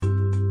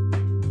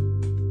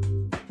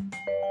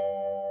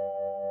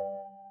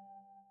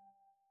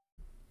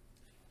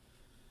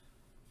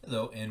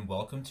Hello, and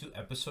welcome to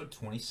episode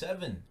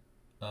 27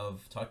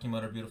 of Talking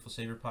About Our Beautiful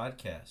Savior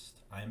podcast.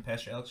 I am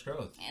Pastor Alex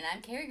Groth. And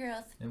I'm Carrie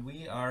Groth. And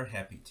we are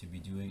happy to be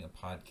doing a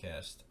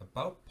podcast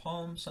about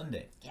Palm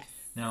Sunday. Yes.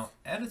 Now,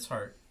 at its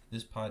heart,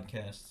 this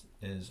podcast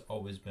has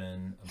always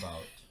been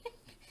about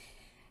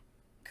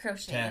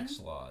crocheting, tax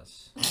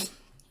laws.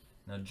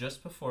 Now,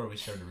 just before we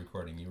started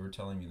recording, you were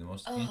telling me the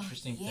most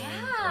interesting thing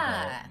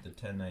about the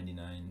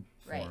 1099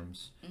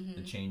 forms,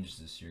 the changes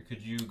this year.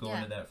 Could you go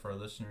into that for our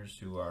listeners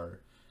who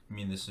are...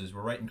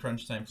 we're right in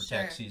crunch time for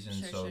tax season,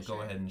 so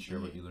go ahead and share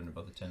what you learned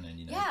about the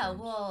 1099 Yeah, forms.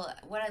 well,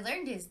 what I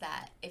learned is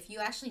that if you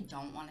actually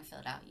don't want to fill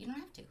it out, you don't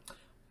have to.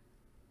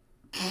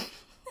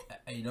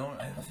 I don't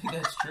think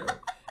that's true.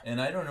 And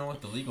I don't know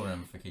what the legal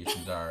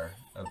ramifications are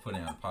of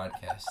putting on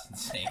podcasts and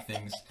saying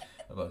things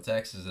about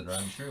taxes that are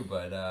untrue,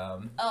 but...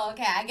 Oh,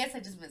 okay, I guess I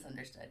just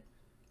misunderstood.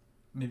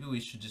 Maybe we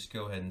should just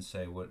go ahead and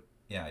say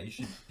you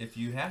should, if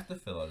you have to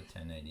fill out a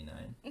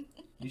 1099,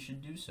 you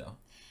should do so.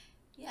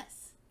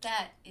 Yes,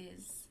 that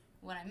is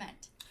what I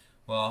meant.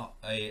 Well,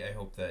 I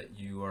hope that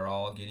you are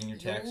all getting your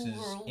taxes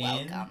in.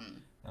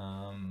 Welcome.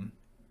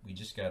 We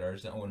just got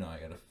ours done. Oh no, I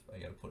gotta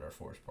put our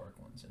Forest Park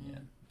ones in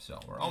yet. So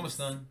we're almost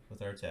done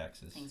with our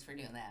taxes. Thanks for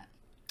doing that.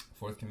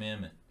 Fourth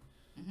commandment.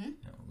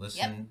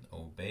 Listen,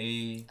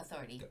 obey.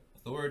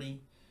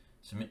 Authority.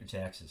 Submit your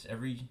taxes.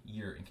 Every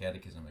year in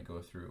catechism, I go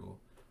through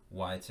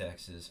why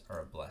taxes are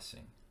a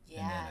blessing.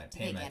 Yeah. And then I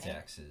pay my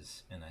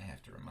taxes, and I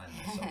have to remind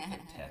myself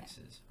that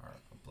taxes are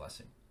a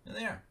blessing, and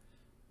they are.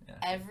 Yeah.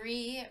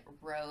 Every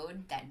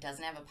road that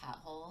doesn't have a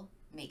pothole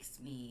makes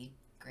me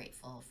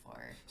grateful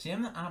for. See,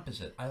 I'm the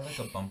opposite. I like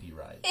a bumpy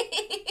ride.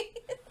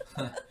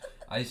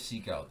 I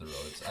seek out the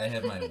roads. I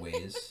have my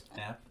Waze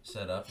app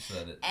set up so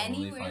that it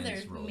only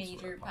finds roads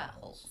major with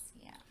potholes.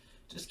 Yeah.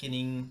 Just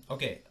kidding.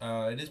 Okay,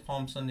 it is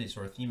Palm Sunday,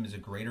 so our theme is a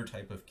greater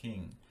type of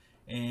king.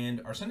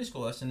 And our Sunday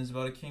school lesson is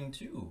about a king,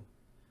 too.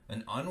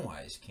 An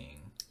unwise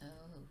king. Oh.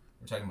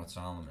 We're talking about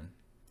Solomon.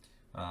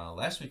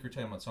 Last week we were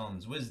talking about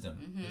Solomon's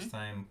wisdom. This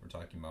time we're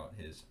talking about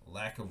his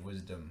lack of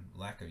wisdom,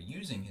 lack of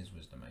using his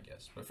wisdom, I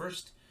guess. But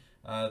first,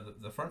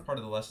 the front part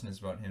of the lesson is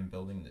about him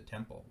building the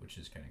temple, which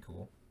is kind of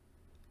cool.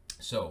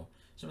 So,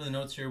 some of the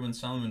notes here: when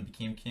Solomon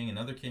became king,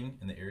 another king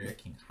in the area,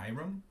 King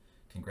Hiram,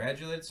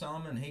 congratulated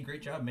Solomon. Hey,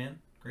 great job,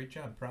 man. Great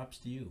job. Props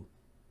to you,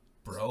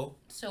 bro.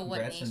 So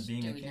congrats what age on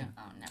being do a we king. know?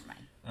 Oh, never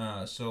mind.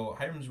 So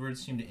Hiram's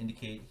words seem to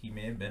indicate he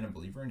may have been a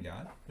believer in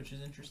God, which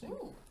is interesting.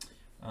 Ooh.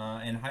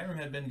 And Hiram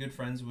had been good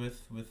friends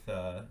with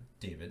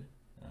David,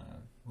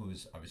 who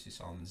was obviously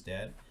Solomon's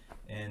dad.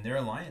 And their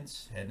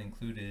alliance had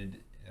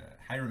included,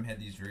 Hiram had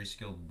these very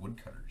skilled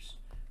woodcutters.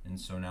 And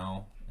so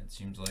now it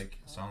seems like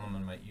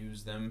Solomon might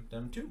use them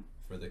too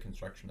for the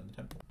construction of the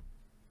temple.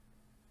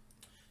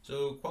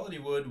 So quality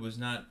wood was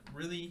not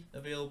really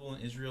available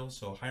in Israel,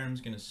 so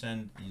Hiram's going to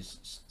send these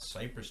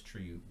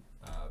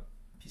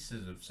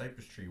pieces of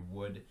cypress tree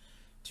wood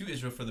to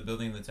Israel for the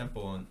building of the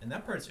temple. And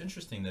that part's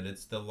interesting, that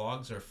the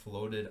logs are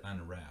floated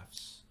on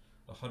rafts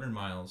 100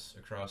 miles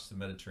across the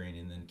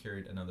Mediterranean, then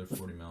carried another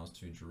 40 miles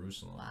to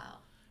Jerusalem. Wow.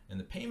 And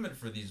the payment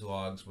for these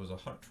logs was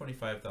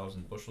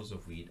 125,000 bushels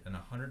of wheat and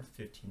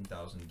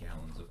 115,000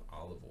 gallons of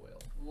olive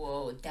oil.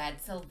 Whoa,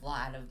 that's a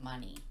lot of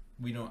money.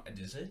 We don't,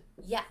 is it?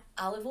 Yeah,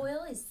 olive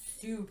oil is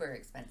super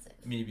expensive.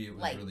 Maybe it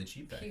was really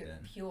cheap back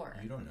then.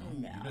 Pure. You don't know.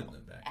 No, you didn't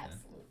live back then.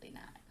 Absolutely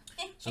not.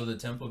 So the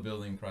temple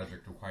building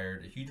project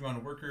required a huge amount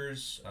of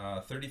workers.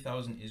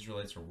 30,000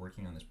 Israelites are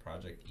working on this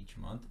project each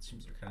month. It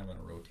seems they're kind of on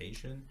a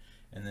rotation.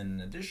 And then in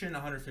addition,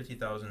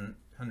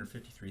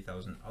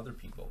 153,000 other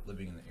people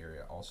living in the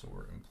area also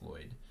were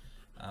employed.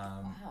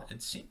 Wow.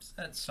 It seems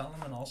that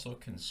Solomon also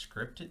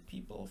conscripted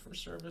people for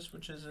service,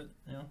 which isn't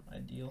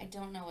ideal. I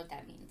don't know what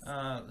that means.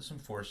 There's some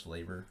forced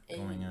labor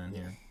going on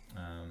here.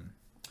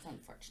 It's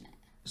unfortunate.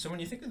 So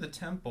when you think of the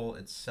temple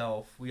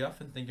itself, we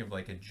often think of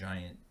like a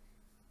giant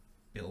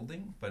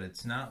building, but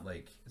it's not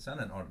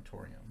an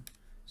auditorium.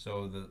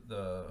 So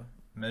the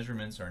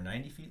measurements are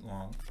 90 feet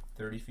long,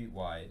 30 feet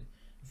wide,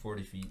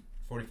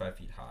 45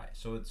 feet high.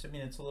 So it's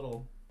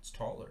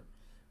taller,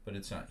 but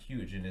it's not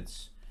huge, and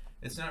it's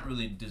not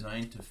really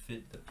designed to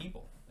fit the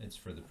people. It's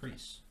for the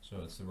priests. So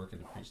it's the work of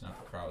the priests, not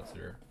the crowds.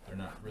 They're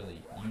not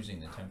really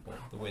using the temple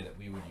the way that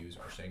we would use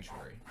our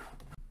sanctuary.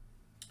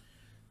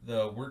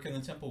 The work in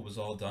the temple was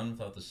all done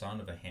without the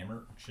sound of a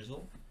hammer or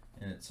chisel.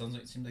 And it seems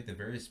like the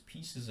various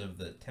pieces of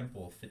the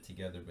temple fit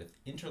together with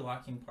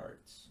interlocking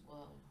parts.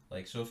 Whoa.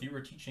 So if you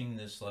were teaching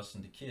this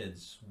lesson to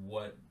kids,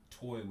 what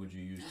toy would you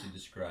use to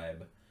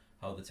describe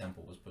how the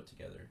temple was put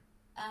together?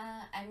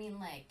 I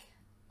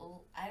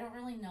don't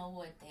really know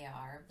what they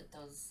are, but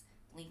those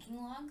linking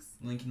logs?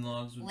 Linking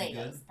logs would be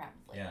good? Legos,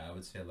 probably. Yeah, I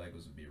would say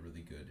Legos would be a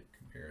really good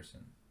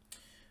comparison.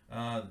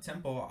 The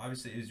temple,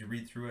 obviously, as you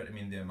read through it,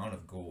 the amount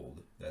of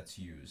gold that's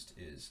used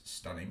is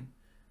stunning.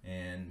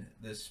 And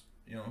this...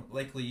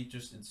 likely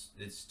just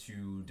it's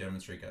to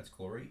demonstrate God's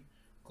glory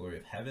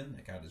of heaven,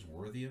 that God is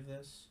worthy of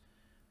this.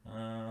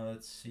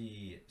 Let's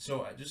see.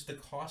 So just the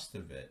cost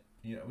of it.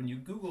 When you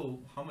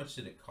Google how much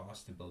did it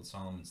cost to build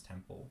Solomon's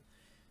temple,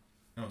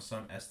 No,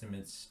 some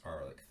estimates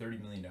are like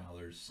 $30 million.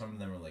 Some of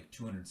them are like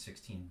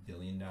 $216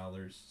 billion.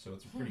 So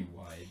it's a pretty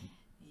wide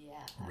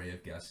Yeah. array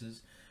of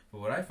guesses.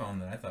 But what I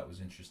found that I thought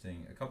was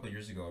interesting, a couple of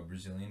years ago, a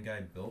Brazilian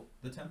guy built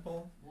the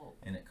temple, Whoa.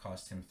 and it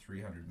cost him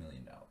 $300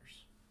 million.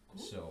 Ooh.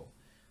 So,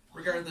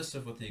 regardless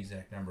of what the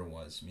exact number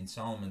was, I mean,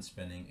 Solomon's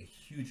spending a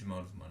huge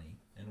amount of money,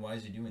 and why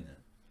is he doing that?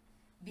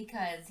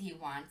 Because he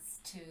wants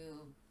to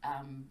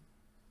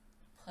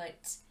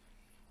put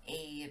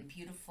a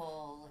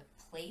beautiful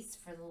place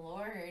for the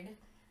Lord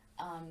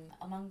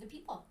among the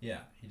people. Yeah,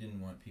 he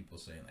didn't want people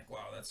saying like,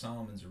 "Wow, that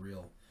Solomon's a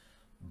real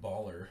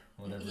baller,"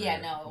 whatever.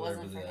 Yeah, no, it whatever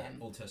wasn't for the him.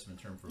 Old Testament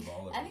term for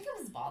baller. I think it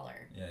was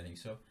baller. Yeah, I think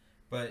so.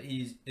 But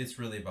it's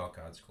really about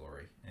God's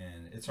glory,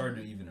 and it's hard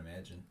to even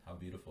imagine how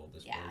beautiful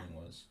this Yeah. building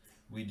was.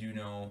 We do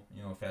know,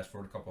 fast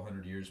forward a couple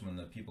hundred years when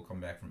the people come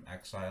back from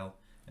exile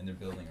and they're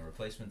building a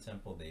replacement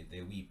temple,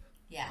 they weep.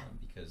 Yeah.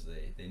 Because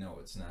they know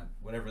it's not,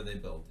 whatever they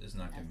build is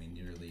not going to be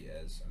nearly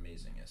as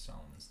amazing as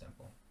Solomon's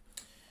temple.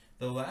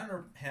 The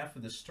latter half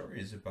of the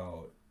story is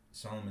about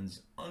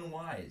Solomon's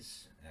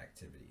unwise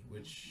activity,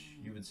 which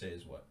you would say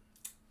is what?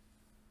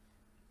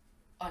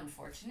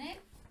 Unfortunate.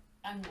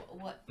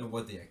 What? No,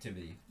 what the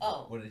activity?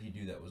 Oh. What did he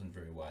do that wasn't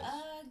very wise?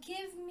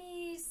 Give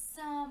me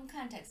some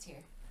context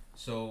here.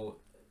 So,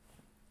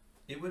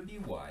 it would be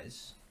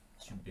wise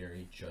to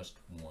bury just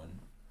one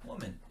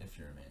woman if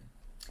you're a man.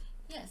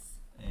 Yes.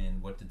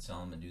 And what did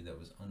Solomon do that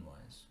was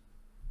unwise?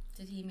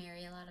 Did he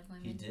marry a lot of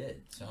women? He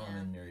did.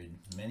 Solomon married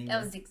many That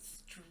women. was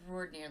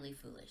extraordinarily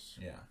foolish.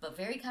 Yeah. But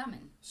very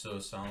common. So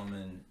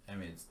Solomon,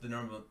 it's the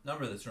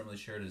number that's normally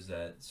shared is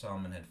that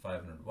Solomon had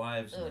 500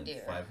 wives and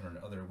then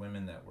 500 other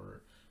women that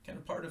were kind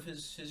of part of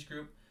his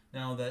group.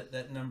 Now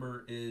that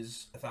number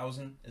is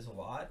 1,000 is a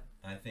lot.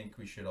 I think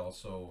we should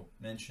also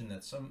mention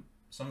that some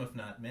if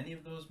not many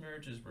of those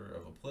marriages were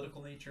of a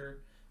political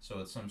nature. So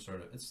it's some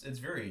sort of it's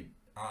very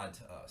odd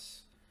to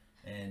us,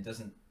 and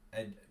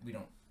we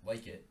don't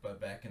like it. But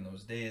back in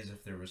those days,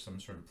 if there was some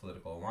sort of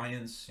political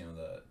alliance,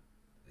 the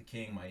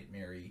king might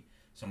marry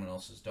someone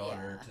else's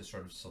daughter to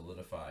sort of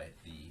solidify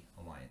the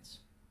alliance.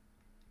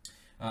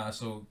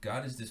 So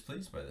God is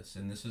displeased by this,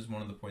 and this is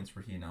one of the points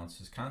where he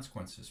announces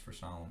consequences for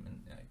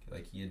Solomon,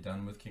 like he had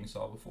done with King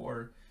Saul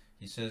before.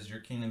 He says, your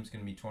kingdom's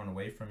going to be torn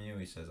away from you.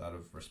 He says, out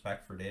of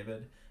respect for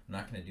David, I'm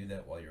not going to do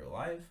that while you're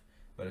alive.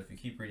 But if you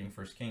keep reading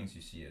 1 Kings,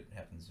 you see it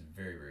happens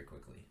very, very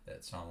quickly,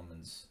 that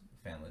Solomon's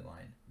family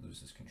line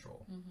loses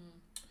control.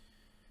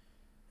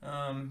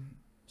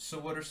 So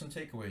what are some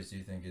takeaways, do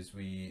you think, as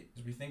we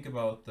think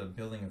about the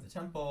building of the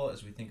temple,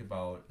 as we think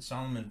about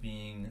Solomon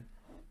being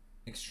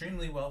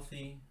extremely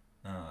wealthy,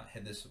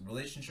 had this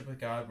relationship with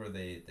God where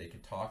they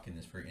could talk in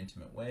this very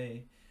intimate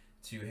way,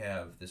 to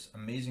have this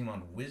amazing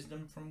amount of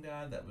wisdom from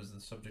God? That was the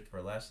subject of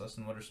our last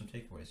lesson. What are some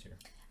takeaways here?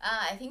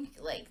 I think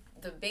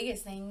the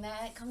biggest thing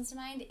that comes to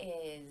mind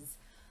is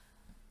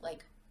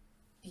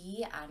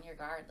be on your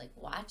guard.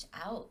 Watch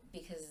out,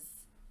 because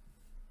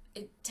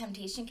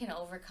temptation can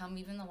overcome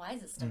even the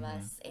wisest of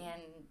us.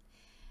 And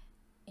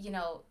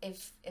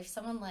if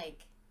someone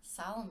like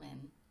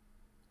Solomon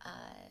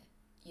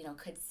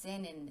could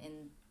sin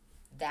in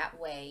that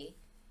way,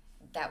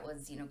 that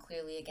was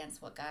clearly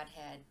against what God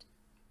had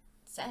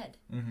said.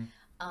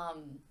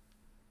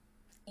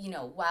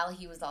 While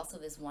he was also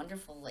this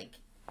wonderful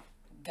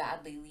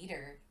godly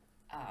leader,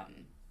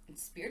 and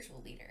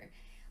spiritual leader,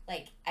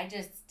 I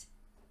just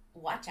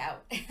watch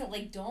out.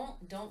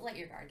 Don't let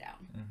your guard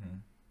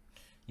down.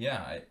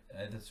 Yeah,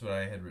 that's what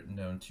I had written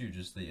down too,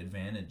 just the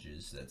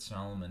advantages that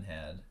Solomon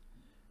had.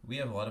 We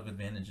have a lot of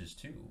advantages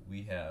too.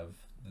 We have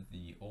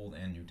the Old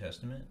and New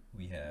Testament.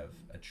 We have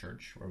a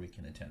church where we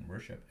can attend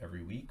worship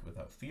every week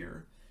without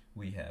fear.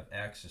 We have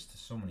access to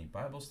so many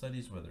Bible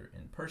studies, whether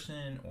in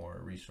person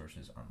or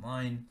resources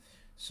online.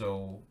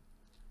 So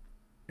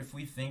if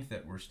we think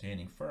that we're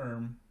standing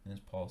firm, as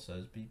Paul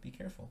says, be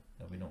careful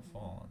that we don't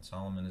fall. And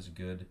Solomon is a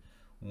good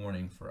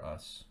warning for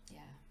us. Yeah.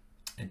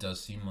 It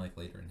does seem like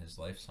later in his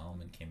life,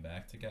 Solomon came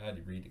back to God.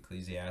 You read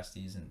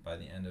Ecclesiastes, and by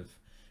the end of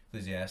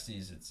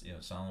Ecclesiastes, it's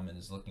Solomon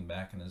is looking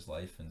back in his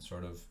life and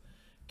sort of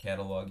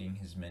cataloging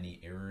his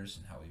many errors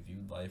and how he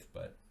viewed life,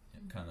 but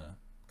it kind of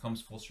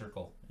comes full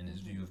circle in his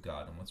view of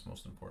God and what's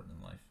most important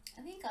in life.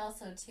 I think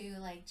also too,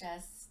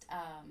 just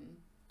on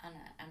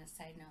a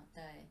side note,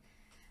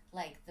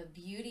 the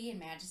beauty and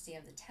majesty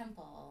of the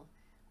temple,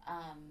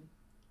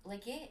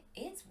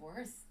 it's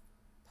worth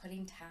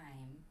putting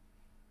time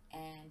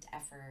and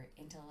effort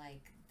into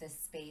this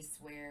space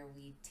where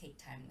we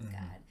take time with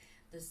God,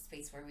 the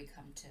space where we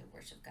come to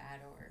worship God,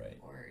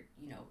 or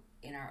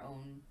in our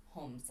own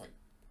homes,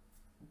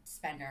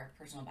 spend our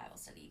personal Bible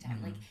study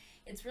time.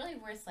 It's really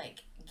worth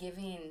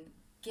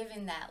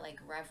giving that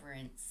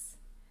reverence,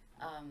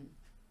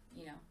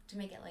 to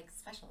make it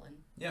special and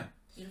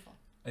beautiful.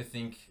 I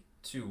think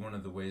too, one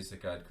of the ways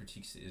that God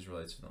critiques the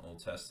Israelites in the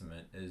Old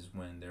Testament is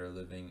when they're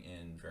living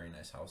in very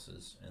nice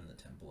houses and the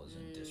temple is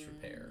in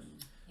disrepair.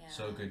 Yeah.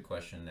 So a good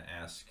question to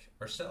ask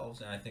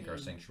ourselves, and I think our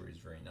sanctuary is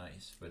very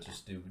nice, but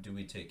just do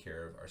we take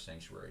care of our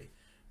sanctuary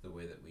the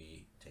way that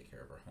we take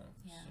care of our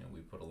homes? Yeah. We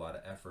put a lot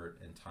of effort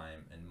and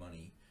time and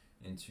money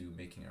into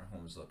making our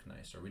homes look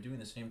nice? Are we doing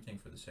the same thing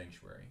for the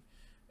sanctuary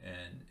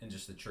and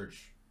just the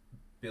church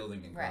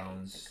building and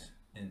grounds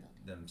in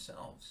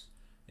themselves?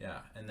 Yeah.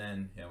 And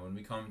then when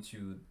we come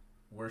to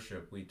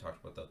worship, we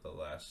talked about that the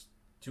last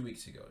 2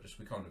 weeks ago. Just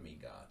we come to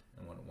meet God,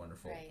 and what a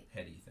wonderful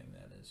heady thing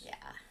that is. Yeah.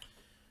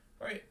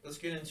 All right, let's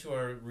get into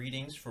our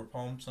readings for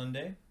Palm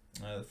Sunday.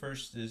 The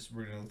first is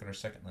we're going to look at our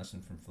second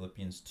lesson from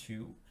Philippians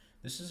 2.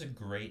 This is a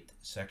great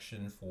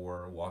section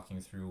for walking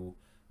through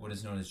what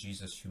is known as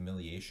Jesus'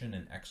 humiliation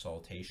and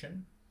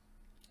exaltation.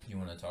 You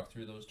want to talk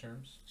through those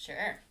terms?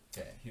 Sure.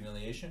 Okay,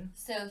 humiliation.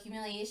 So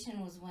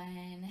humiliation was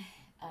when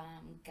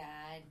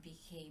God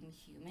became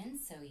human,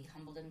 so he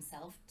humbled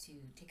himself to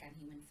take on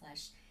human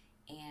flesh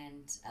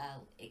and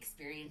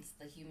experience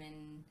the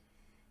human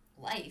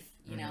life,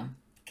 you know,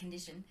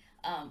 condition.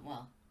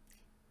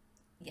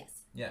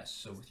 Yes. Yes,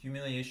 so with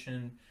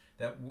humiliation,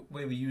 that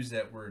way we use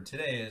that word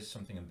today is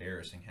something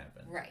embarrassing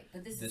happened. Right,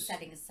 but this is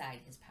setting aside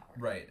his power.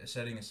 Right,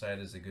 setting aside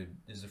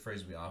is a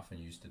phrase we often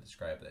use to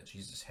describe that.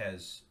 Jesus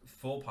has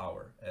full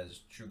power as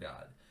true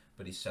God,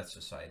 but he sets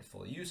aside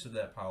full use of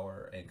that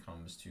power and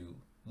comes to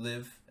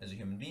live as a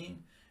human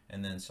being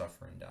and then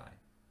suffer and die.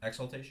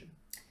 Exaltation?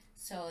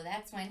 So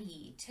that's when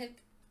he took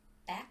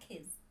back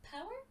his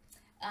power.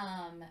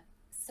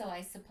 So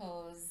I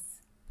suppose,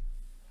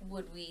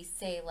 would we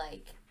say,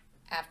 like,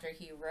 after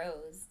he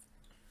rose,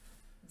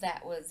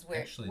 that was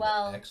where... Actually,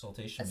 the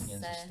exaltation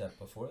begins a step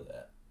before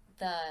that.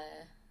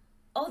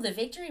 The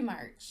victory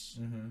march.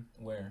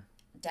 Mm-hmm. Where?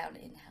 Down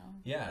in hell.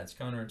 Yeah, it's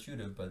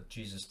counterintuitive, but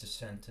Jesus'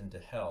 descent into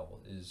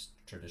hell is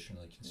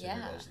traditionally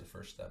considered as the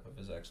first step of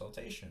his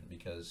exaltation,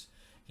 because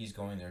he's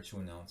going there to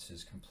announce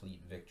his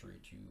complete victory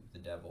to the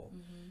devil,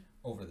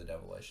 over the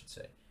devil, I should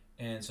say.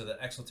 And so that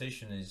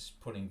exaltation is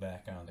putting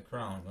back on the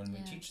crown. When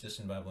we teach this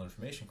in Bible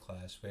information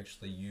class, we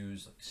actually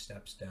use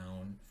steps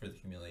down for the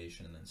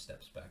humiliation and then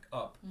steps back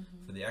up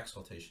for the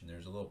exaltation.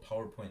 There's a little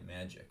PowerPoint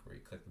magic where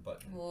you click the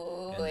button,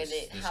 and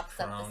this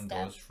crown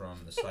goes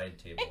from the side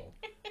table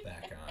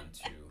back on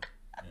to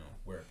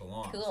where it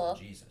belongs, in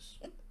Jesus.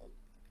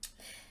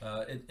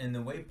 And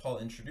the way Paul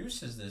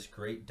introduces this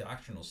great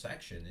doctrinal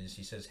section is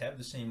he says, have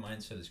the same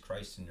mindset as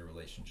Christ in your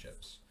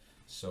relationships.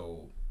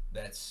 So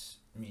that's,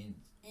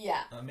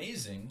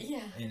 amazing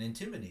and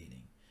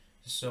intimidating.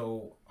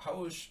 So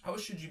how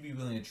should you be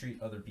willing to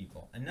treat other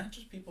people, and not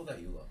just people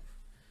that you love?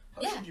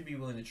 How should you be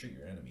willing to treat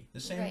your enemy? The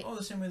same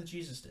way that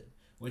Jesus did,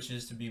 which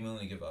is to be willing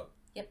to give up.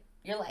 Yep,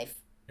 your life.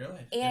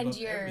 And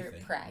your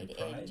pride,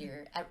 and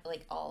your,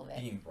 like, all of it.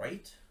 Being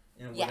right,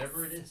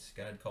 whatever it is,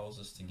 God calls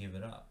us to give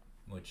it up,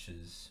 which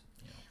is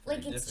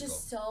like, it's difficult.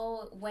 just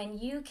so when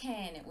you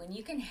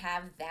can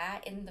have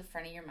that in the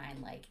front of your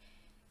mind, like,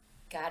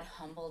 God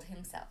humbled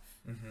himself,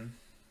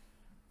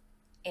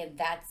 and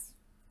that's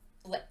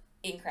what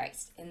in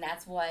Christ, and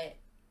that's what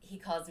he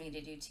calls me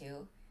to do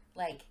too.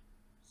 Like,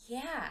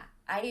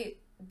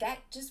 that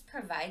just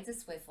provides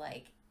us with,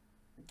 like,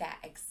 that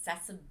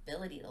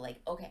accessibility to, like,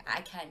 okay,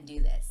 I can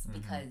do this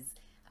because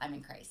I'm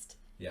in Christ.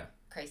 Yeah,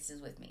 Christ is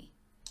with me.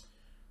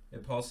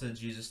 And Paul said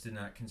Jesus did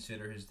not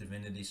consider his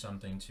divinity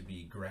something to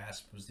be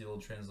grasped, was the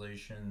old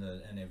translation.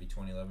 The NIV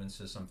 2011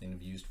 says something to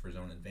be used for his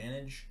own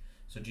advantage.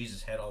 So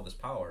Jesus had all this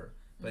power,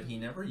 but he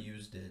never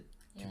used it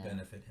to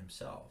benefit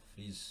himself.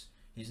 He's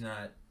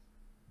not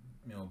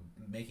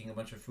making a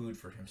bunch of food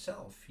for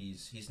himself.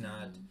 He's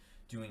not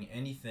doing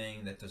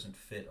anything that doesn't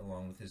fit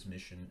along with his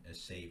mission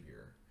as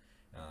Savior.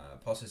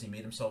 Paul says he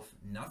made himself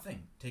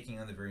nothing, taking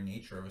on the very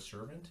nature of a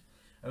servant.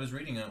 I was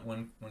reading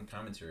one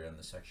commentary on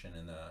this section,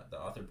 and the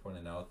author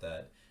pointed out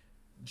that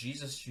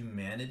Jesus'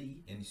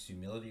 humanity and his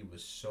humility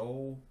was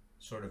so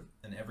sort of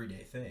an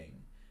everyday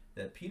thing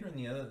that Peter and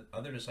the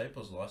other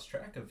disciples lost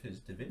track of his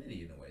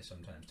divinity in a way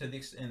sometimes. To the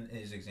extent,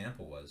 his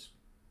example was,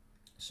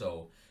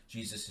 so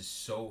Jesus is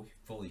so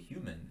fully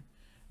human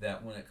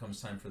that when it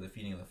comes time for the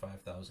feeding of the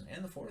 5,000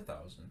 and the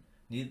 4,000,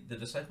 the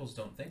disciples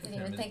don't think of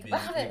him as being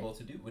able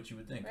to do what you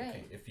would think. Right.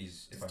 Okay,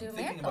 if I'm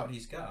thinking about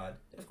he's God,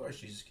 of course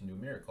Jesus can do a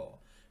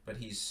miracle. But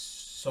he's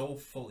so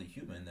fully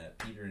human that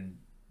Peter and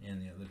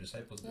the other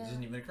disciples, it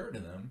doesn't even occur to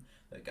them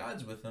that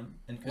God's with them.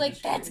 And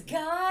like, that's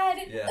God?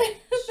 Yeah.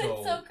 That's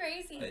so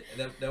crazy.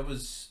 That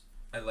was,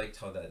 I liked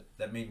how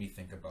that made me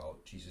think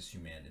about Jesus'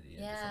 humanity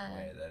in a different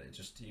way. That it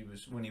just,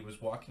 when he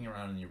was walking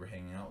around and you were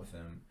hanging out with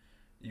him,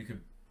 you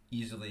could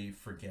easily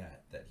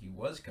forget that he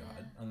was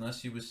God,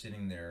 unless he was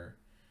sitting there,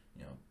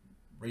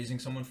 raising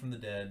someone from the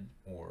dead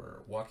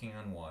or walking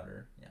on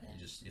water.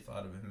 You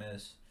thought of him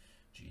as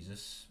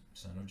Jesus,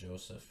 son of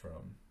Joseph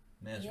from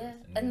Nazareth.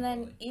 And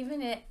then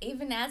even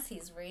as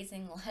he's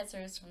raising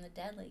Lazarus from the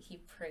dead, like, he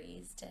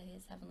prays to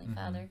his heavenly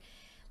Father.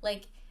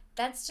 Like,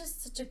 that's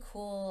just such a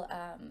cool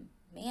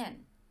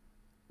man.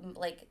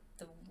 Like,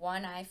 the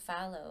one I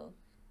follow,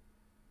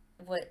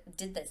 what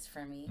did this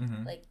for me?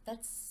 Like,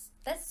 that's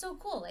so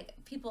cool. Like,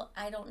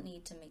 I don't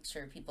need to make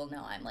sure people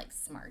know I'm, like,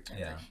 smart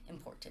or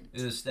important.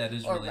 That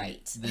is or really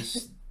right.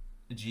 This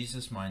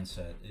Jesus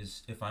mindset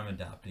is, if I'm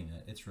adopting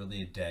it, it's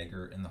really a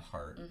dagger in the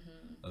heart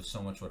of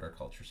so much what our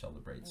culture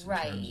celebrates in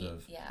terms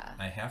of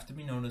I have to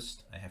be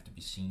noticed, I have to be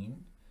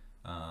seen,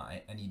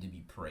 I need to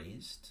be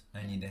praised.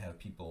 I need to have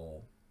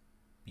people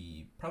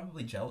be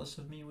probably jealous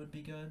of me would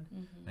be good.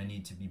 I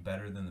need to be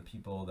better than the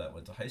people that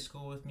went to high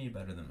school with me,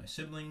 better than my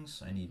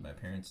siblings. I need my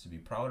parents to be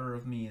prouder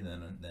of me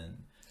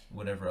than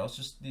whatever else.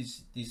 Just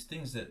these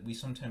things that we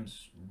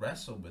sometimes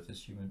wrestle with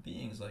as human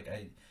beings. Like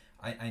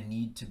I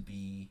need to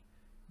be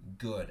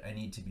good. I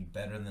need to be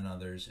better than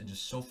others, and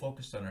just so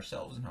focused on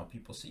ourselves and how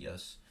people see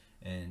us.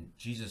 And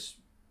Jesus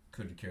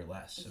could care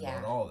less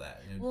about all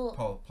that.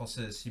 Well, Paul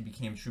says he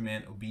became true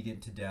man,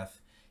 obedient to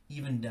death,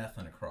 even death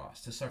on a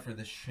cross, to suffer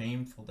this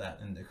shameful death.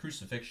 And the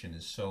crucifixion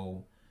is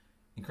so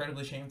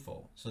incredibly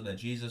shameful, so that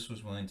Jesus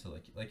was willing to,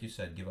 like you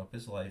said, give up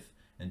his life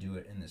and do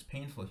it in this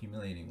painful,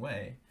 humiliating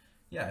way.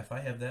 Yeah, if I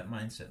have that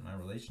mindset in my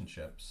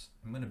relationships,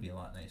 I'm going to be a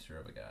lot nicer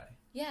of a guy.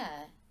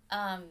 Yeah.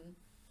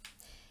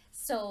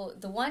 So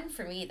the one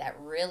for me that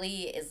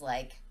really is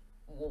like,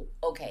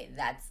 okay,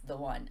 that's the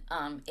one,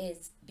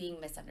 is being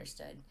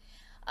misunderstood.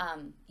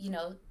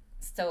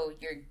 So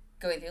you're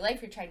going through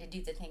life, you're trying to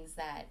do the things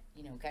that,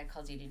 God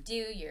calls you to do.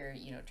 You're,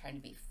 trying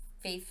to be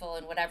faithful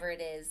and whatever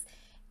it is.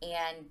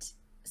 And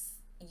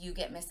you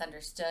get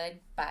misunderstood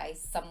by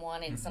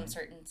someone in some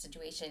certain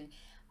situation.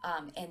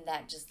 And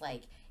that just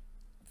like,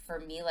 for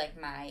me, like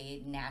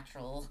my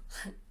natural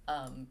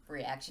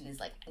reaction is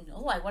like,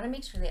 no, I want to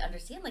make sure they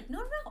understand. Like,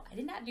 no, I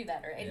did not do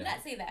that, or I did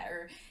not say that,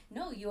 or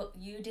no,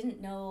 you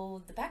didn't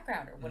know the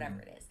background, or whatever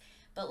it is.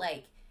 But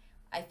like,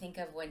 I think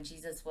of when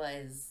Jesus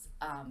was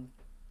on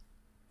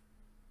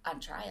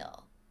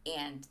trial,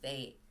 and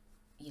they,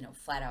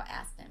 flat out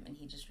asked him, and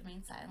he just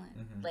remained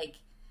silent. Like,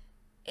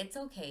 it's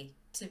okay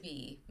to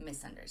be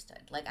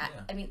misunderstood. Like,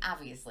 I mean,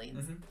 obviously,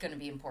 it's going to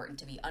be important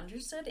to be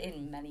understood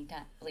in many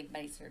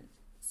certain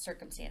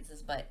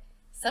circumstances, but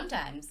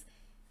sometimes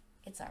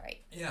it's all right.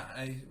 Yeah,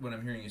 what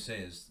I'm hearing you say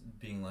is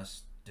being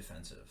less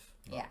defensive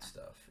about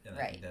stuff, and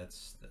I think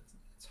that's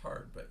it's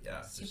hard, but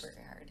super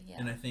hard. Yeah,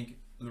 and I think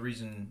the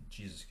reason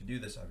Jesus could do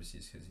this, obviously,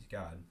 is because he's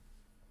God,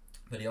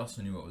 but he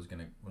also knew what was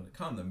going to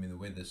come. I mean, the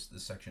way this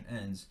section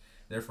ends,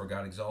 therefore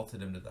God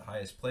exalted him to the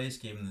highest place,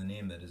 gave him the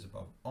name that is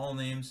above all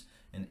names,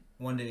 and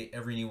one day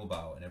every knee will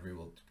bow and every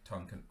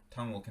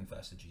tongue will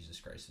confess that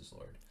Jesus Christ is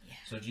Lord. Yeah.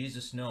 So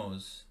Jesus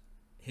knows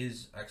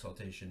his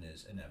exaltation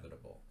is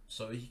inevitable,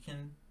 so he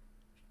can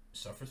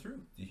suffer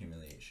through the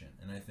humiliation.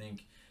 And I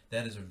think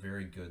that is a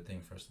very good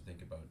thing for us to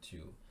think about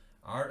too.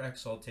 Our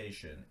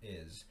exaltation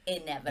is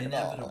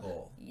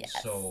inevitable. Yes.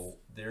 So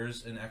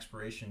there's an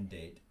expiration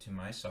date to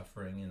my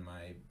suffering and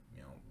my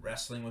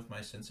wrestling with my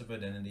sense of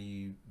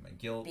identity, my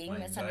guilt, my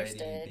anxiety,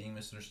 being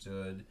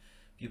misunderstood,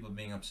 people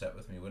being upset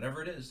with me,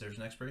 whatever it is, there's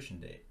an expiration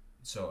date.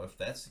 So if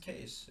that's the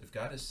case, if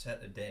God has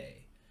set a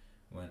day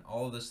when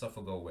all of this stuff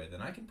will go away,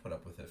 then I can put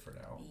up with it for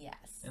now.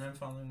 Yes. And I'm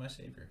following my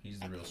Savior. He's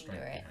the real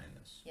strength behind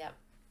this. Yep.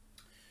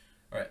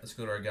 All right, let's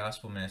go to our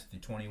gospel, Matthew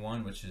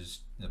 21, which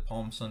is the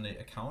Palm Sunday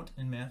account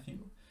in Matthew.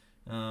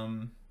 It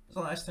was the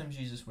last time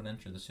Jesus would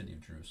enter the city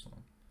of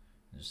Jerusalem.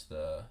 Just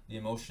the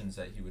emotions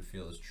that he would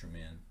feel as true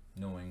man,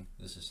 knowing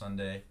this is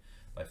Sunday.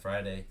 By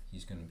Friday,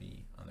 he's going to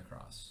be on the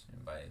cross.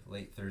 And by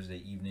late Thursday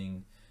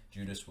evening,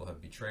 Judas will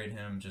have betrayed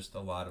him. Just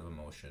a lot of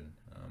emotion.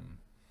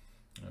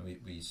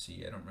 We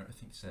see, I don't remember, I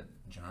think it said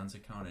John's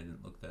account, I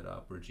didn't look that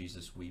up, where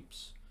Jesus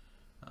weeps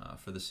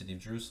for the city of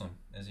Jerusalem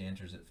as he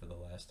enters it for the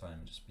last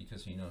time, just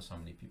because he knows how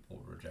many people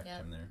will reject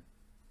him there.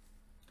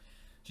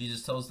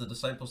 Jesus tells the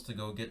disciples to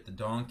go get the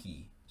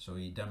donkey, so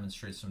he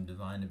demonstrates some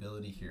divine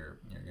ability here.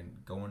 You're going to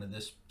go into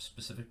this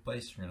specific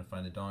place, you're going to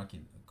find a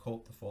donkey, a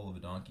colt, the foal of a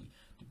donkey.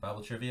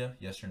 Bible trivia,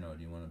 yes or no?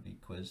 Do you want to be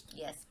quizzed?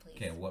 Yes, please.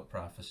 Okay, what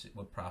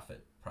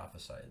prophet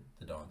prophesied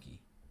the donkey?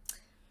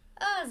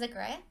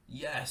 Zechariah.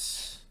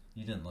 Yes.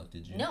 You didn't look,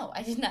 did you? No,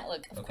 I did not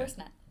look. Of course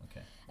not.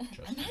 Okay.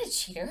 I'm not a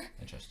cheater.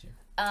 I trust you.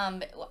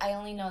 I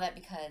only know that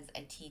because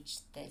I teach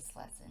this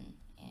lesson.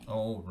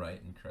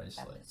 In Christ.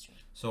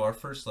 So our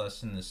first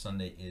lesson this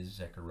Sunday is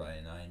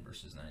Zechariah 9,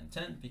 verses 9 and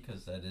 10,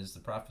 because that is the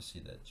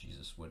prophecy that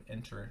Jesus would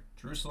enter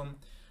Jerusalem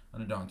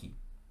on a donkey.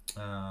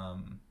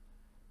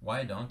 Why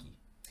a donkey?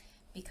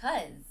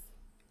 Because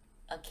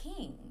a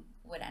king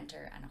would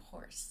enter on a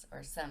horse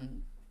or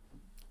some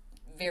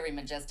very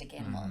majestic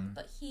animal,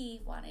 but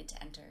he wanted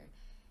to enter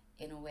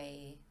in a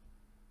way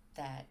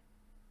that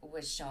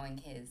was showing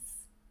his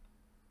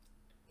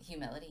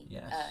humility.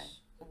 Yes.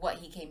 What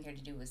he came here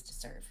to do was to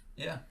serve.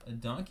 Yeah, a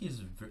donkey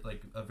is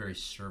a very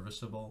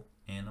serviceable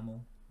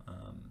animal.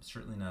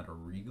 Certainly not a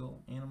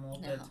regal animal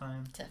at that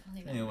time.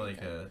 Definitely not.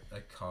 Like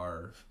a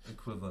car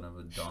equivalent of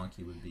a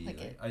donkey would be.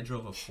 I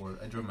drove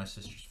my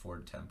sister's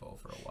Ford Tempo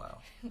for a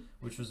while,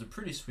 which was a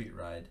pretty sweet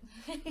ride.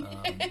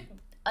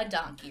 A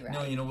donkey ride.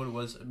 No, you know what it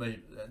was?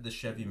 The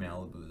Chevy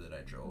Malibu that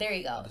I drove. There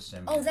you go.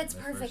 That's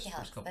perfect.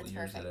 First couple of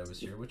years that I was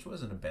here, which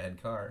wasn't a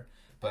bad car,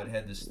 but it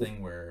had this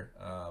thing where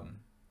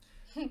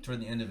toward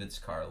the end of its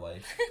car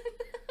life,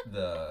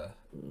 the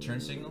turn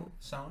signal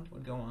sound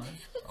would go on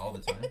all the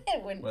time.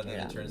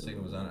 Whether the turn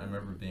signal was on. I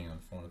remember being on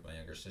the phone with my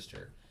younger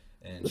sister,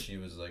 and she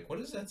was like, "What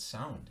is that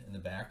sound in the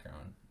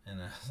background?"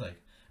 And I was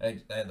like, I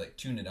had like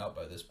tuned it out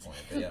by this point,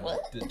 but yeah,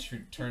 the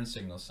turn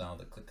signal sound,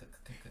 the click, click,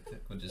 click, click,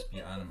 click, would just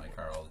be on in my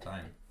car all the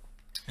time.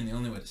 And the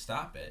only way to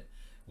stop it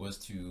was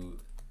to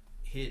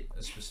hit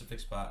a specific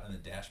spot on the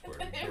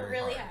dashboard very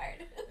really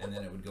hard, and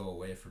then it would go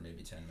away for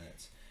maybe 10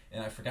 minutes.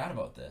 And I forgot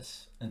about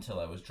this until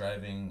I was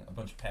driving a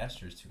bunch of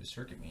pastors to a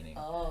circuit meeting.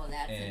 Oh,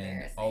 that's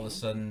embarrassing. And all of a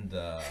sudden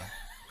the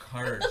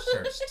car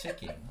starts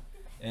ticking.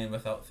 And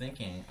without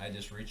thinking, I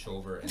just reach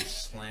over and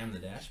slam the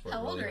dashboard.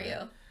 How old are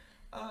you?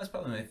 It's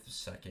probably my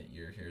second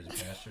year here as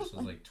a pastor, so it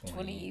was like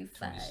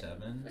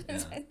 27.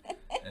 Yeah.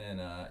 And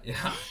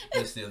yeah,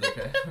 just the other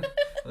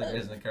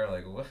guys in the car are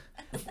like, what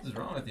is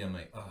wrong with you? I'm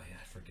like, oh yeah,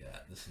 I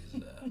forgot. This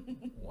is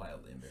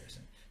wildly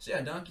embarrassing. So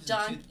yeah,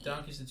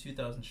 Donkey's a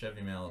 2000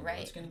 Chevy Malibu.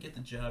 Right. It's gonna get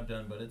the job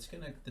done, but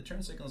the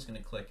turn signal is gonna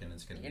click and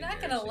it's gonna. You're not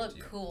gonna look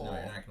cool. No,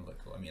 you're not gonna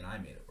look cool. I mean, I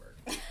made it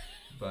work.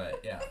 But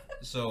yeah,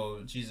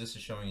 so Jesus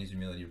is showing his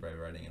humility by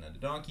riding in on a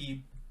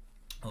donkey.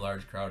 A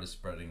large crowd is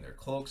spreading their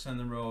cloaks on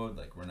the road.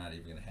 Like, we're not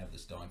even going to have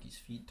this donkey's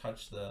feet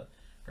touch the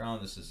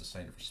ground. This is a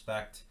sign of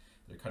respect.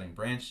 They're cutting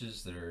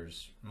branches.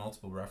 There's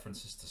multiple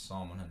references to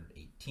Psalm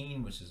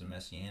 118, which is a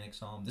messianic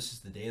psalm. This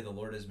is the day the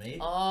Lord has made.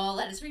 Oh,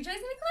 let us rejoice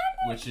and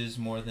be glad. Which is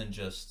more than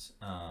just...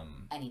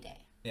 any day.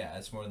 Yeah,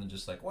 it's more than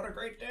just like, what a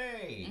great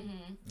day.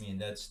 Mm-hmm. I mean,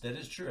 that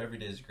is true. Every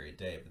day is a great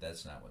day, but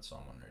that's not what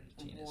Psalm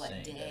 118 is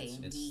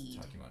saying. It's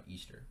talking about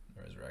Easter,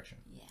 the resurrection.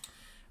 Yeah.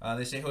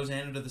 They say,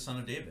 Hosanna to the Son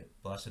of David.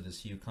 Blessed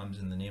is he who comes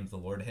in the name of the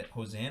Lord.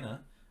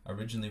 Hosanna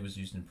originally was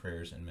used in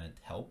prayers and meant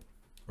help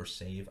or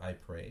save, I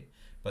pray.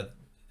 But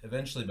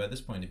eventually, by this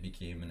point, it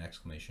became an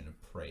exclamation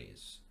of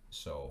praise.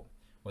 So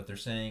what they're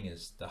saying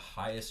is the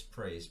highest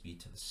praise be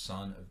to the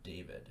Son of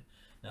David.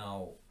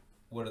 Now,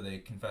 what are they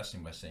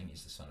confessing by saying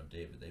he's the Son of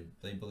David?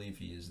 They believe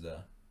he is the...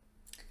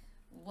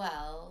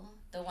 Well,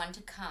 the one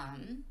to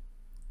come...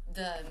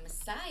 The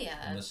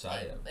Messiah.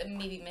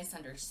 Maybe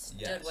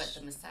misunderstood what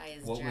the Messiah's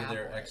job was. What were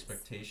their was.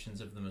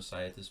 Expectations of the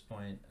Messiah at this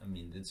point? I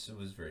mean, it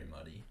was very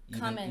muddy.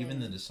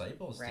 Even the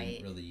disciples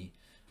didn't really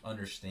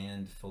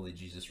understand fully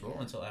Jesus' role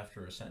until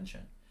after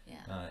ascension.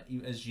 Yeah.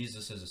 As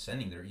Jesus is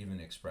ascending, they're even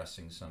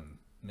expressing some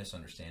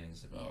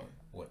misunderstandings about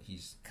what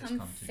has come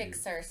to do.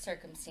 Fix our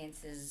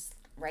circumstances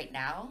right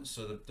now.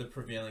 So the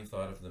prevailing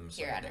thought of the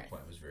Messiah at that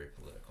point was very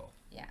political.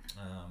 Yeah.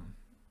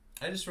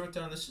 I just wrote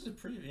down, this is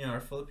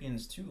our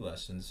Philippians 2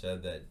 lesson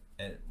said that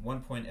at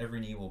one point every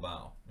knee will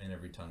bow and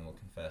every tongue will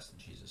confess that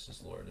Jesus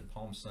is Lord. And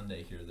Palm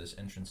Sunday here, this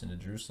entrance into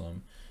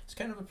Jerusalem, it's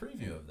kind of a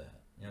preview of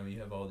that. You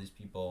have all these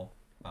people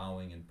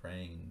bowing and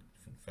praying and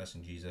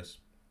confessing Jesus.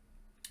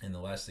 And the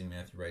last thing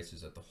Matthew writes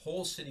is that the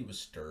whole city was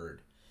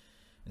stirred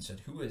and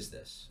said, who is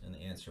this? And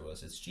the answer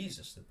was, it's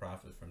Jesus, the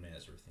prophet from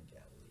Nazareth in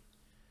Galilee.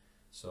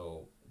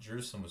 So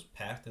Jerusalem was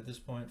packed at this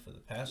point for the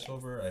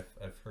Passover. Yes.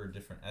 I've heard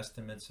different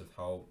estimates of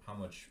how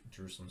much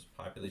Jerusalem's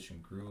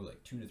population grew,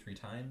 like 2 to 3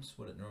 times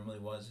what it normally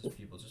was, as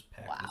people just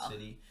packed the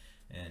city.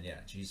 And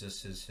yeah,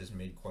 Jesus has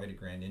made quite a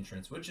grand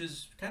entrance, which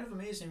is kind of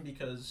amazing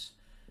because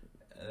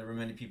there were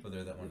many people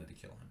there that wanted to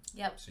kill him.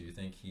 Yep. So you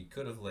think he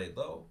could have laid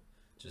low,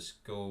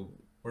 just go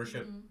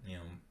worship,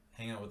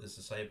 hang out with his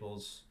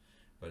disciples,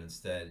 but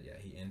instead,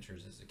 he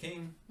enters as a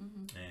king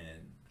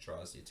and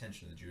draws the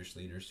attention of the Jewish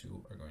leaders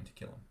who are going to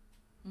kill him.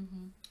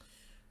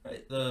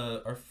 Right,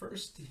 our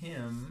first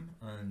hymn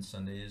on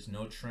Sunday is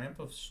No Tramp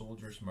of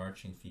Soldiers'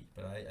 Marching Feet,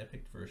 but I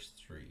picked verse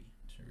 3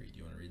 to read. Do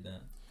you want to read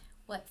that?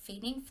 What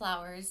fading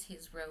flowers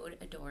his road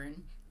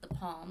adorn, the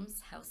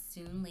palms how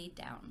soon laid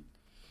down.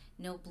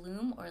 No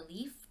bloom or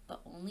leaf,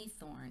 but only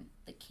thorn,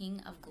 the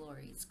King of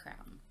Glory's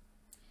crown.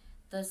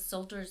 The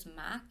soldiers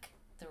mock,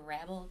 the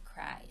rabble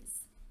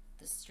cries,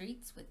 the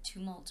streets with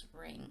tumult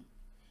ring,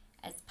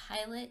 as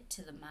Pilate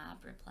to the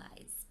mob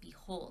replies,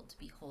 Behold,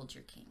 behold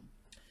your king.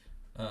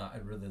 I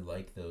really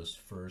like those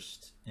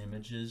first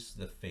images,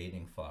 the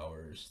fading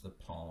flowers, the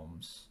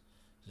palms,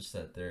 just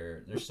that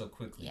they're so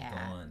quickly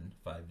gone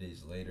 5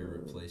 days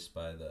later, replaced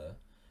by the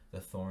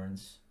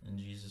thorns in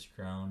Jesus'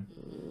 crown.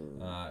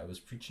 I was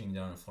preaching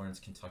down in Florence,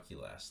 Kentucky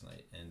last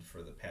night, and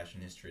for the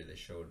Passion History they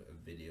showed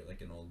a video,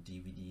 like an old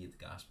DVD of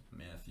the Gospel of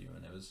Matthew,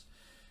 and it was,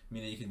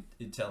 you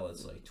can tell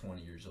it's like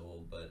 20 years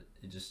old, but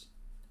it just,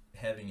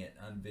 having it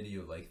on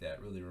video like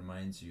that really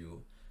reminds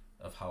you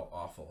of how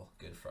awful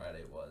Good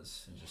Friday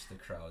was, and just the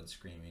crowd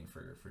screaming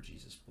for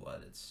Jesus'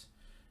 blood.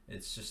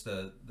 It's just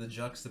the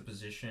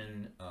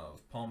juxtaposition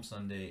of Palm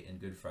Sunday and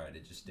Good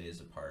Friday, just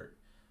days apart.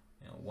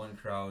 One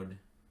crowd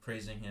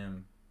praising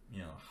him,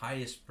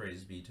 highest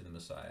praise be to the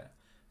Messiah.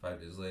 5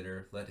 days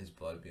later, let his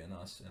blood be on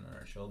us and on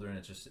our children.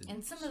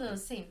 And some of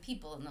those same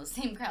people in those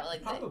same crowd,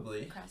 like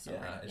probably,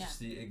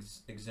 just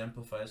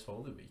exemplifies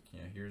Holy Week.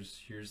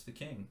 Here's the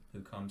King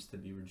who comes to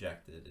be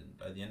rejected, and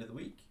by the end of the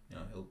week,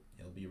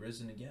 he'll be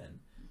risen again,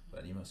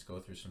 but he must go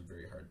through some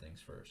very hard things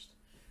first.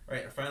 All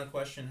right, our final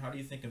question: how do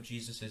you think of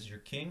Jesus as your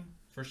King?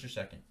 First or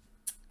second?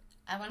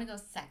 I want to go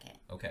second.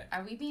 Okay.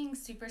 Are we being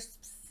super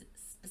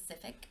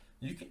specific?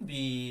 You can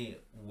be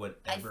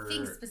whatever. I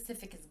think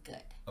specific is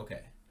good.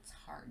 Okay.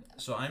 Hard,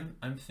 so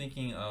I'm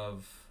thinking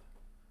of,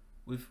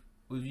 we've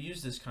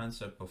used this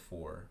concept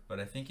before, but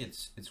I think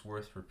it's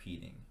worth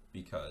repeating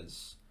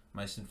because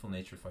My sinful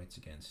nature fights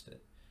against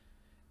it.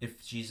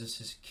 If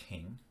Jesus is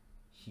king,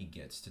 he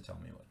gets to tell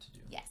me what to do.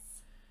 Yes.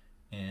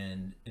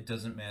 And it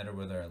doesn't matter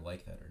whether I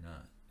like that or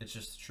not. It's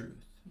just the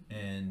truth.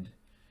 Mm-hmm. And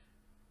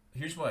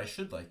here's why I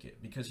should like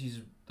it, because he's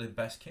the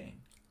best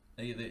king.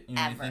 You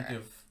think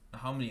of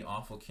how many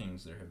awful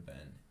kings there have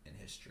been in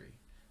history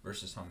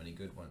versus how many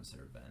good ones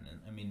there have been. And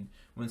I mean,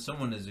 when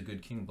someone is a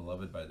good king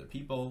beloved by their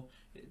people,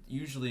 it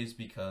usually is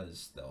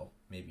because they'll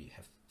maybe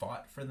have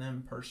fought for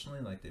them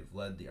personally, like they've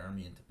led the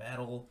army into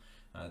battle.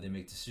 They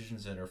make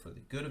decisions that are for the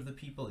good of the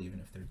people, even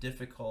if they're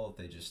difficult.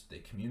 They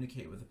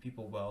communicate with the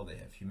people well. They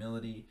have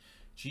humility.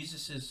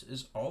 Jesus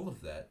is all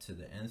of that to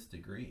the nth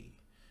degree.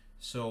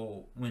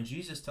 So when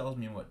Jesus tells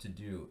me what to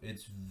do,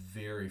 it's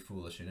very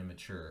foolish and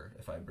immature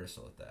if I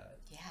bristle at that.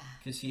 Yeah.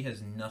 Because he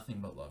has nothing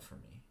but love for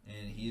me.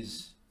 And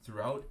he's,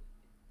 throughout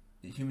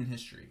human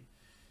history,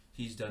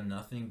 he's done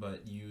nothing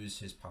but use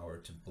his power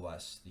to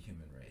bless the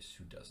human race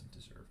who doesn't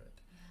deserve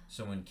it. Yeah.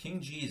 So when King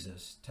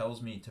Jesus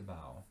tells me to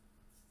bow,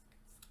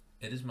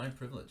 it is my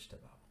privilege to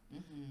bow.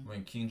 Mm-hmm.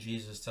 When King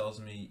Jesus tells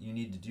me you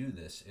need to do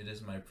this, it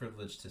is my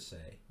privilege to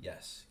say,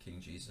 yes, King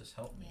Jesus,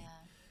 help me. Yeah.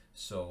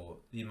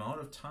 So the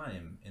amount of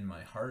time in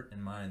my heart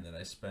and mind that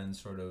I spend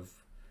sort of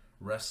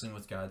wrestling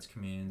with God's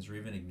commands or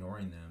even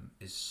ignoring them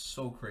is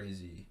so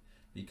crazy,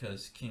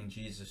 because King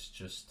Jesus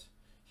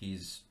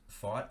he's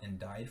fought and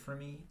died for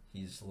me.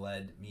 He's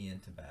led me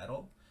into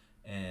battle.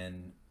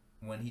 And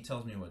when he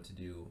tells me what to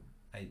do,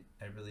 I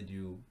really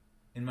do,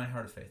 in my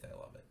heart of faith, I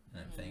love it.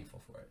 And I'm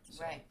thankful for it.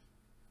 So, right.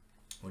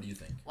 What do you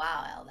think?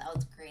 Wow, Elle, that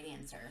was a great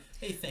answer.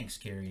 Hey, thanks,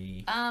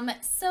 Carrie.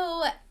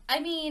 So, I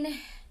mean,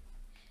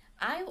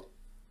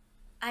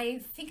 I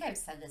think I've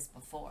said this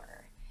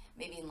before,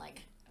 maybe in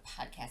like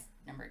podcast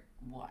number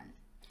 1.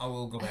 I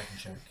will go back and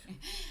check.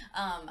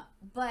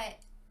 But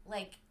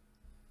like,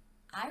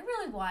 I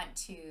really want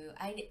to.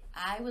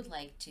 I would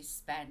like to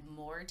spend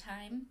more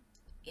time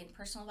in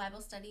personal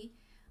Bible study.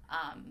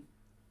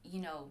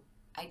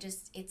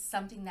 It's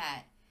something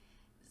that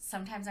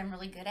sometimes I'm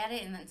really good at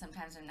it, and then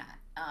sometimes I'm not.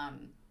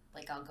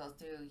 Like I'll go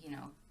through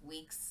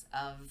weeks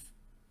of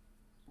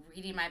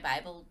reading my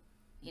Bible,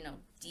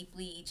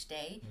 deeply each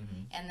day,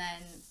 mm-hmm. and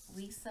then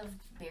weeks of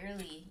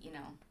barely,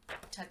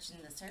 touching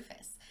the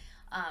surface.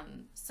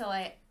 So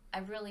I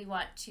really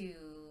want to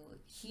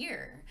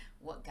hear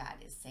what God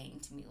is saying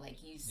to me.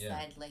 Like you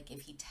said, like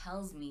if he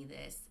tells me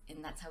this,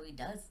 and that's how he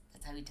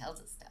tells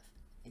us stuff,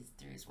 is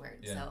through his word.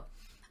 Yeah. So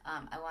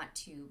I want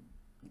to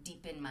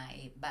deepen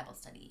my Bible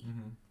study,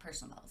 mm-hmm.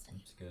 personal Bible study.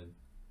 That's good.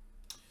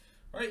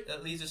 All right,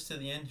 that leads us to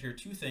the end here.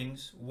 2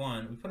 things.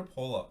 1, we put a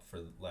poll up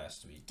for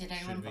last week. Did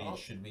anyone vote?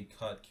 Should we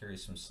cut Carrie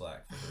some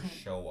slack for her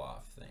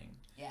show-off thing?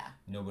 Yeah.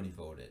 Nobody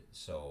voted,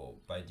 so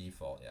by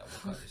default, yeah,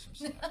 we'll cut you some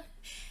slack.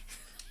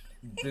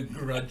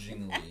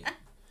 Begrudgingly.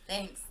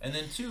 Thanks. And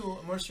then 2,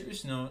 a more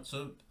serious note,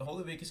 so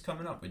Holy Week is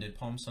coming up. We did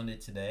Palm Sunday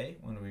today.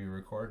 When we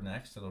record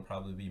next, it'll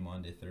probably be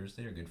Monday,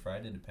 Thursday, or Good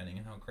Friday, depending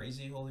on how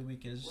crazy Holy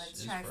Week is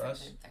for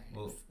us.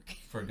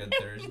 For Good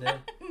Thursday.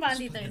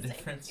 Monday,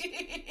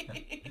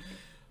 Thursday.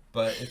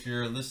 But if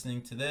you're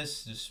listening to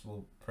this,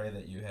 we'll pray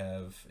that you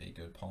have a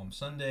good Palm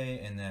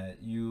Sunday and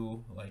that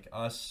you, like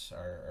us,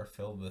 are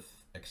filled with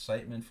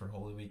excitement for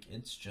Holy Week.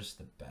 It's just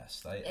the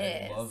best.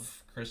 I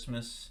love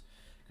Christmas.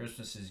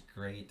 Christmas is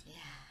great.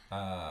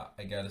 Yeah.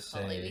 I gotta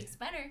say, Holy Week's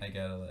better.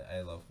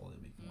 I love Holy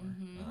Week more.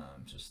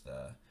 Mm-hmm. Just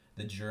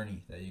the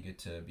journey that you get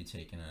to be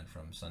taken on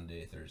from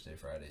Sunday, Thursday,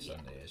 Friday,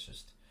 Sunday.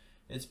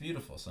 It's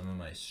beautiful. Some of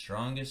my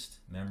strongest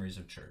memories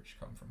of church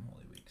come from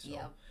Holy Week.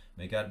 So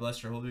may God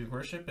bless your Holy Week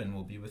worship, and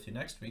we'll be with you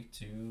next week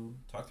to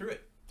talk through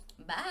it.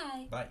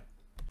 Bye. Bye.